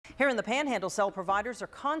Here in the Panhandle, cell providers are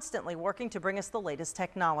constantly working to bring us the latest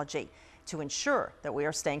technology to ensure that we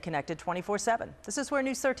are staying connected 24/7. This is where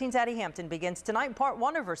News 13's Addie Hampton begins tonight in part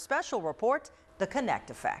one of her special report, The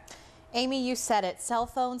Connect Effect. Amy, you said it. Cell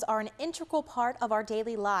phones are an integral part of our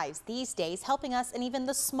daily lives these days, helping us in even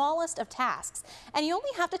the smallest of tasks. And you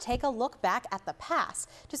only have to take a look back at the past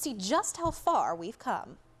to see just how far we've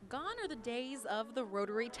come. Gone are the days of the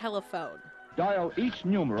rotary telephone. Dial each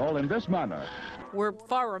numeral in this manner. We're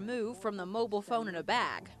far removed from the mobile phone in a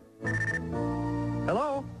bag.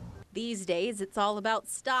 Hello? These days, it's all about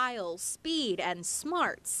style, speed, and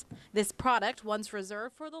smarts. This product, once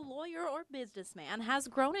reserved for the lawyer or businessman, has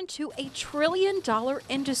grown into a $1 trillion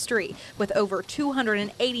industry with over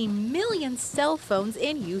 280 million cell phones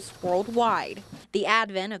in use worldwide. The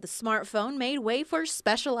advent of the smartphone made way for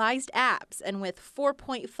specialized apps, and with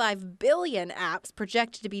 4.5 billion apps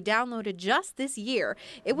projected to be downloaded just this year,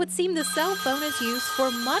 it would seem the cell phone is used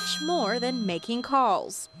for much more than making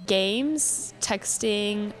calls. Games,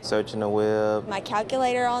 texting, searching the web, my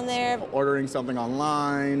calculator on there, ordering something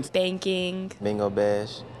online, banking, bingo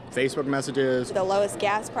bash, Facebook messages, the lowest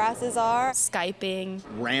gas prices are, Skyping,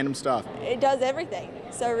 random stuff. It does everything.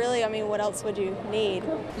 So really, I mean, what else would you need?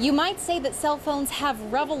 You might say that cell phones have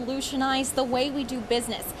revolutionized the way we do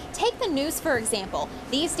business. Take the news, for example.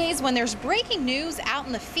 These days, when there's breaking news out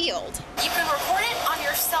in the field, you can record it on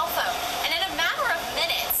your cell phone, and in a matter of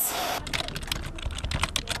minutes,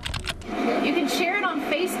 you can share it on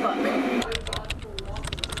Facebook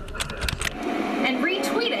and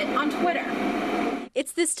retweet it on Twitter.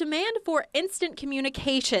 It's this demand for instant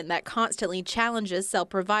communication that constantly challenges cell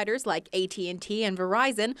providers like AT&T and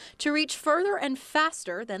Verizon to reach further and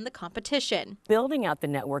faster than the competition. Building out the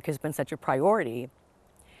network has been such a priority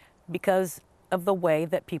because of the way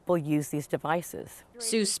that people use these devices.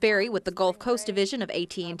 Sue Sperry with the Gulf Coast division of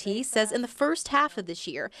AT&T says in the first half of this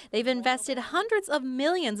year, they've invested hundreds of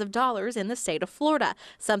millions of dollars in the state of Florida,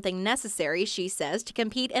 something necessary, she says, to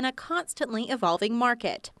compete in a constantly evolving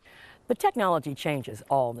market. The technology changes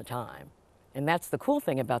all the time, and that's the cool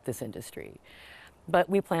thing about this industry. But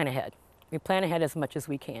we plan ahead. We plan ahead as much as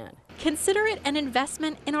we can. Consider it an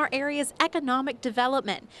investment in our area's economic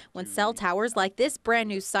development. When cell towers like this brand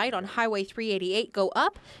new site on Highway 388 go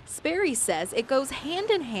up, Sperry says it goes hand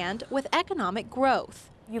in hand with economic growth.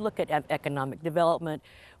 You look at economic development,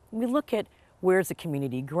 we look at where's the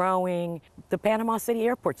community growing. The Panama City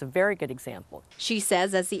Airport's a very good example. She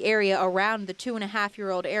says as the area around the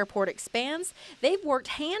 2.5-year-old airport expands, they've worked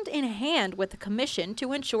hand in hand with the commission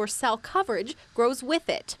to ensure cell coverage grows with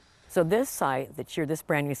it. So this site, this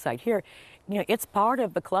brand new site here, it's part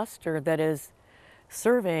of the cluster that is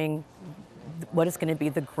serving what is going to be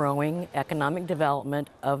the growing economic development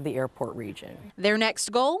of the airport region. Their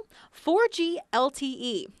next goal, 4G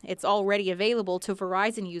LTE. It's already available to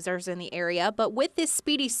Verizon users in the area, but with this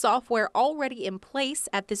speedy software already in place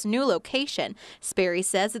at this new location, Sperry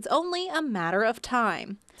says it's only a matter of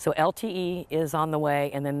time. So LTE is on the way,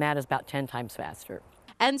 and then that is about 10 times faster.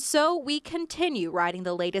 And so we continue riding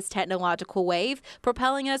the latest technological wave,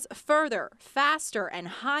 propelling us further, faster, and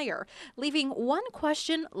higher, leaving one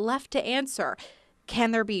question left to answer.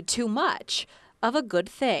 Can there be too much of a good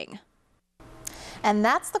thing? and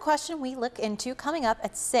that's the question we look into coming up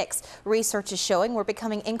at 6. Research is showing we're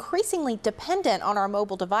becoming increasingly dependent on our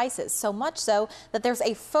mobile devices, so much so that there's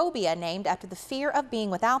a phobia named after the fear of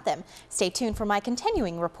being without them. Stay tuned for my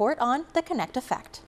continuing report on the Connect Effect.